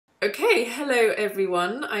Okay, hello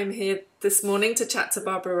everyone. I'm here this morning to chat to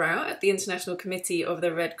Barbara Rau at the International Committee of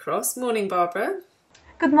the Red Cross. Morning, Barbara.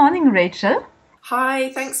 Good morning, Rachel.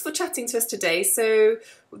 Hi, thanks for chatting to us today. So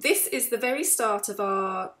this is the very start of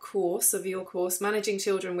our course, of your course, Managing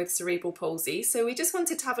Children with Cerebral Palsy. So we just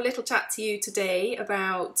wanted to have a little chat to you today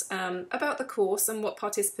about the course and what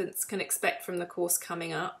participants can expect from the course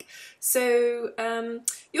coming up. So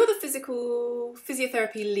you're the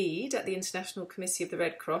physiotherapy lead at the International Committee of the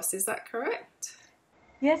Red Cross, is that correct?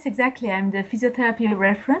 Yes, exactly. I'm the physiotherapy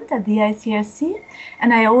referent at the ICRC.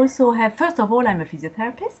 And I also have, first of all, I'm a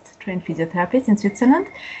physiotherapist, trained physiotherapist in Switzerland.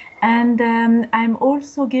 And I'm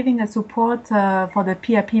also giving a support for the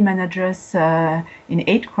PRP managers in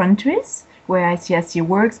 8 countries where ICRC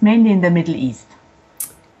works, mainly in the Middle East.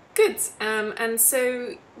 Good. And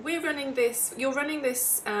so we're running this, you're running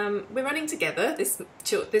this, we're running together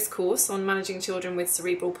this course on managing children with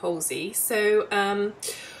cerebral palsy. So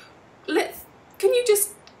can you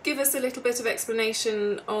just give us a little bit of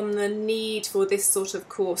explanation on the need for this sort of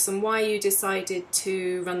course and why you decided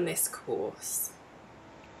to run this course?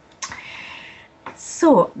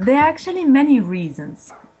 So there are actually many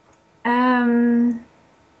reasons.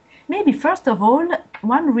 Maybe first of all,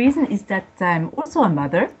 one reason is that I'm also a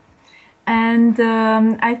mother. And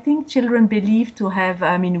I think children believe to have,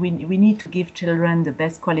 we need to give children the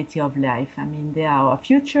best quality of life. I mean, they are our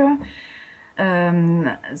future.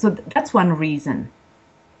 So that's one reason.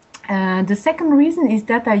 The second reason is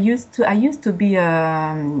that I used to be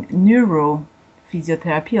a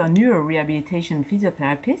neurophysiotherapy or neurorehabilitation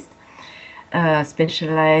physiotherapist,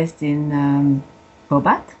 specialized in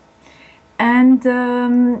Bobat, and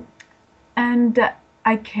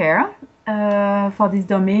I care for this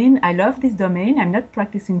domain. I love this domain. I'm not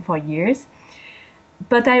practicing for years.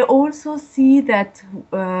 But I also see that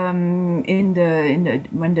when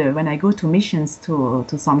I go to missions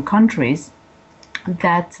to some countries,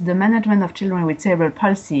 that the management of children with cerebral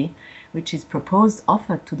palsy, which is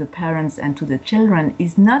offered to the parents and to the children,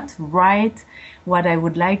 is not right what I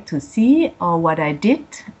would like to see, or what I did,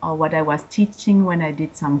 or what I was teaching when I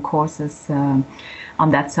did some courses on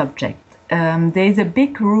that subject. There is a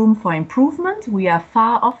big room for improvement. We are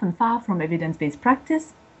often far from evidence-based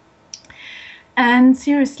practice. And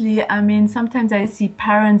seriously, I mean, sometimes I see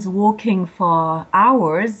parents walking for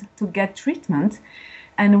hours to get treatment,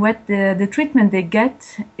 and what the treatment they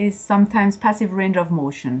get is sometimes passive range of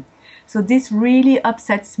motion. So this really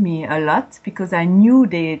upsets me a lot, because I knew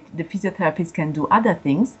the physiotherapists can do other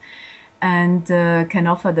things and can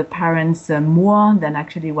offer the parents more than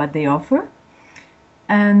actually what they offer.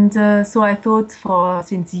 And so I thought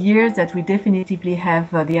since years that we definitively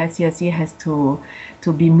have, the ICRC has to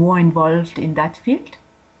be more involved in that field,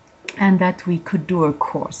 and that we could do a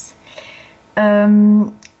course.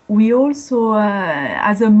 We also,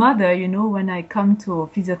 as a mother, you know, when I come to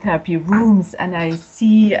physiotherapy rooms and I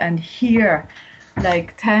see and hear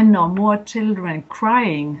like 10 or more children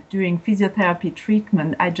crying during physiotherapy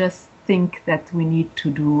treatment, I just think that we need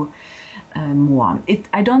to do more.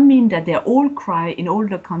 I don't mean that they all cry in all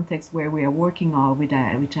the contexts where we are working or which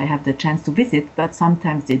I have the chance to visit, but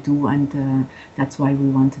sometimes they do, and that's why we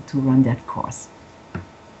wanted to run that course.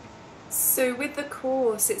 So with the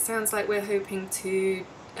course, it sounds like we're hoping to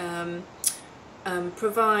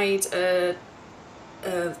provide a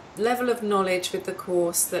level of knowledge with the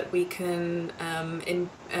course that we can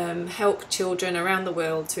help children around the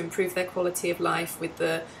world to improve their quality of life with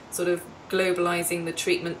the sort of globalizing the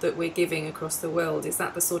treatment that we're giving across the world. Is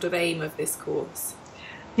that the sort of aim of this course?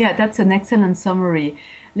 Yeah, that's an excellent summary.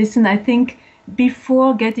 Listen, I think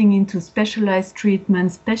before getting into specialized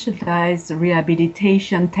treatment, specialized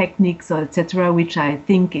rehabilitation techniques, etc., which I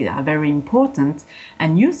think are very important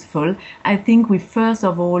and useful, I think we first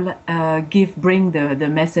of all bring the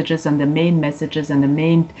messages and the main messages and the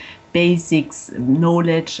main basics,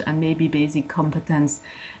 knowledge and maybe basic competence,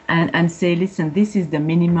 and say, listen, this is the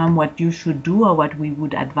minimum what you should do or what we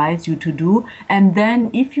would advise you to do. And then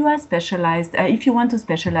if you are specialized, if you want to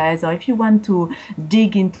specialize, or if you want to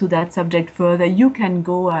dig into that subject further, you can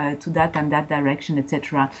go to that and that direction,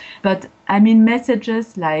 etc. But I mean,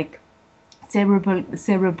 messages like cerebral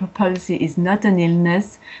palsy is not an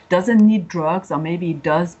illness, doesn't need drugs, or maybe it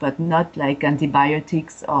does, but not like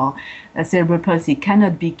antibiotics, or cerebral palsy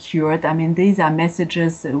cannot be cured. I mean, these are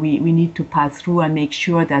messages we need to pass through and make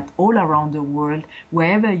sure that all around the world,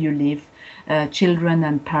 wherever you live, children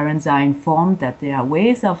and parents are informed that there are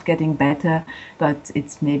ways of getting better, but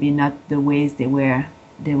it's maybe not the ways they were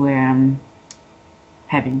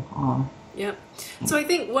having. Yeah. So I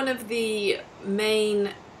think one of the main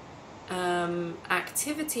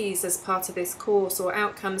activities as part of this course, or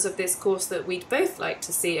outcomes of this course, that we'd both like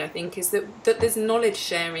to see, I think, is that there's knowledge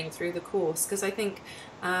sharing through the course, because I think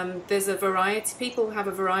there's a variety, people have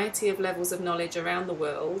a variety of levels of knowledge around the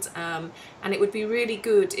world, and it would be really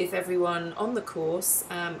good if everyone on the course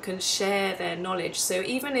can share their knowledge. So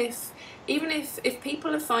even if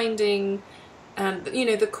people are finding, you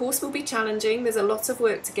know, the course will be challenging, there's a lot of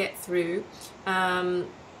work to get through.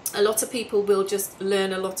 A lot of people will just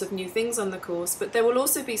learn a lot of new things on the course, but there will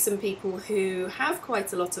also be some people who have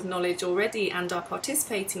quite a lot of knowledge already and are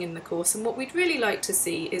participating in the course, and what we'd really like to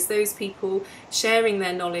see is those people sharing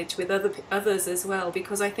their knowledge with others as well,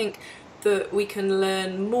 because I think that we can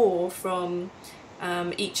learn more from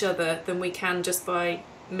each other than we can just by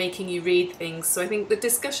making you read things. So I think the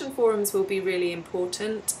discussion forums will be really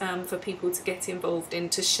important for people to get involved in,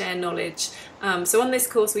 to share knowledge. So on this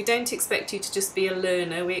course we don't expect you to just be a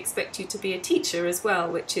learner, we expect you to be a teacher as well,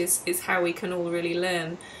 which is how we can all really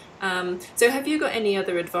learn. So have you got any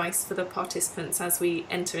other advice for the participants as we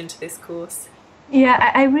enter into this course?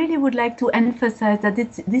 Yeah, I really would like to emphasize that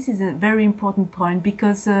this is a very important point,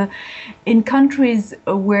 because in countries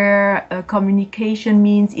where communication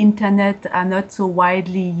means internet are not so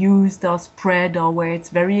widely used or spread, or where it's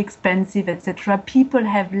very expensive, etc., people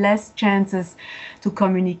have less chances to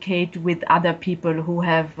communicate with other people who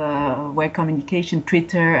have where communication,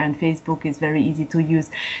 Twitter and Facebook is very easy to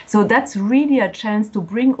use. So that's really a chance to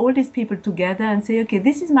bring all these people together and say, okay,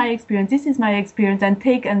 this is my experience, and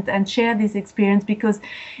take and share this experience, because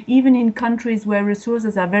even in countries where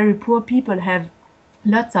resources are very poor, people have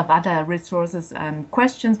lots of other resources and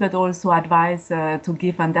questions, but also advice to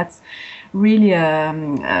give, and that's really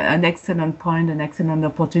an excellent point, an excellent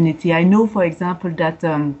opportunity. I know, for example, that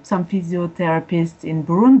some physiotherapists in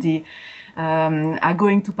Burundi are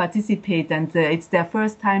going to participate, and it's their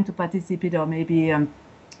first time to participate, or maybe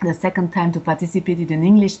the second time to participate in an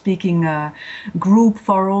English-speaking group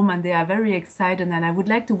forum, and they are very excited, and I would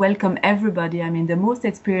like to welcome everybody, I mean the most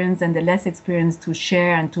experienced and the less experienced, to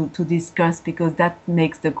share and to discuss, because that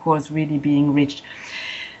makes the course really be enriched.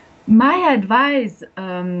 My advice,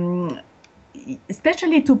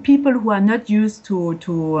 especially to people who are not used to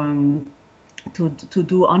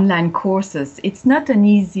do online courses, it's not an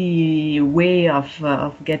easy way of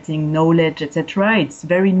getting knowledge, etc. It's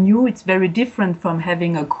very new, it's very different from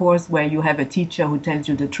having a course where you have a teacher who tells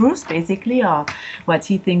you the truth, basically, or what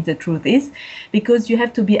he thinks the truth is, because you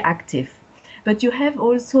have to be active. But you have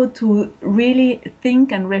also to really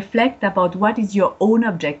think and reflect about what is your own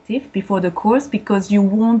objective before the course, because you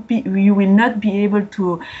will not be able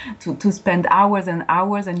to spend hours and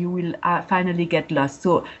hours, and you will finally get lost.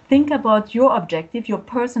 So think about your objective, your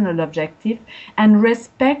personal objective, and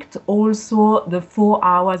respect also the 4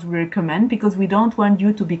 hours we recommend, because we don't want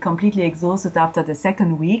you to be completely exhausted after the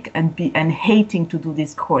second week and hating to do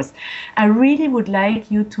this course. I really would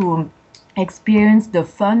like you to experience the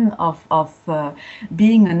fun of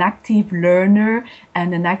being an active learner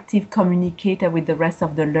and an active communicator with the rest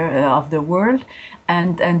of the world,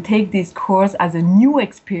 and take this course as a new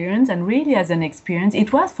experience, and really as an experience.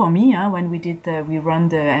 It was for me when we run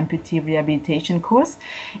the amputee rehabilitation course.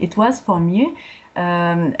 It was for me,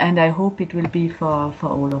 and I hope it will be for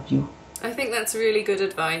all of you. I think that's really good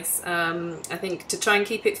advice. I think to try and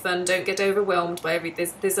keep it fun, don't get overwhelmed by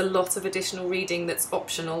there's a lot of additional reading that's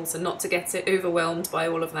optional, so not to get overwhelmed by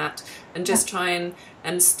all of that, and just try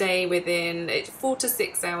and stay within 4 to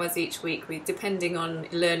 6 hours each week, depending on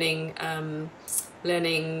learning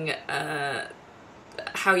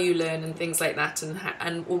how you learn and things like that,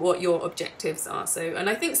 and what your objectives are. So, and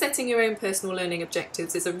I think setting your own personal learning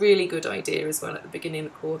objectives is a really good idea as well at the beginning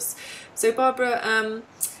of the course. So Barbara,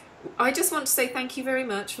 I just want to say thank you very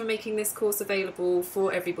much for making this course available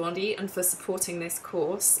for everybody and for supporting this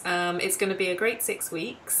course. It's going to be a great 6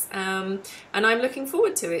 weeks, and I'm looking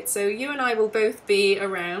forward to it. So you and I will both be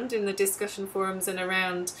around in the discussion forums and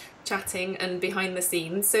around chatting and behind the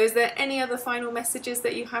scenes. So is there any other final messages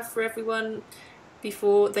that you have for everyone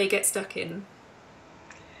before they get stuck in?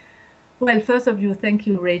 Well, first of all, thank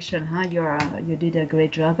you, Rachel. You did a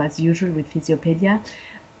great job as usual with Physiopedia.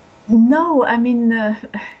 No, I mean,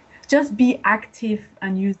 just be active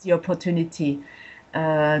and use the opportunity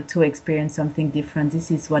to experience something different.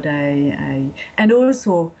 This is what and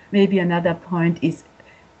also maybe another point is,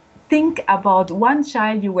 think about one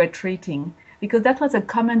child you were treating because that was a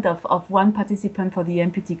comment of one participant for the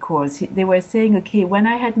MPT course. They were saying, okay, when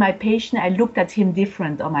I had my patient, I looked at him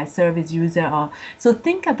different, or my service user. Or so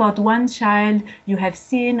think about one child you have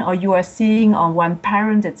seen or you are seeing, or one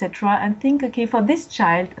parent, etc., and think, okay, for this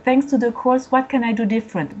child, thanks to the course, what can I do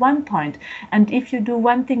different? One point. And if you do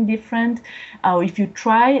one thing different, or if you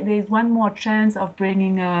try, there's one more chance of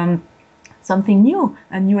bringing something new,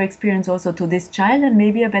 a new experience also to this child, and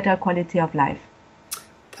maybe a better quality of life.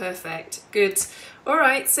 Perfect. Good. All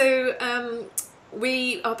right. So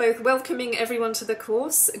we are both welcoming everyone to the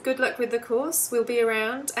course. Good luck with the course. We'll be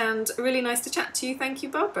around, and really nice to chat to you. Thank you,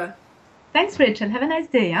 Barbara. Thanks, Rachel. Have a nice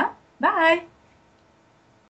day. Bye.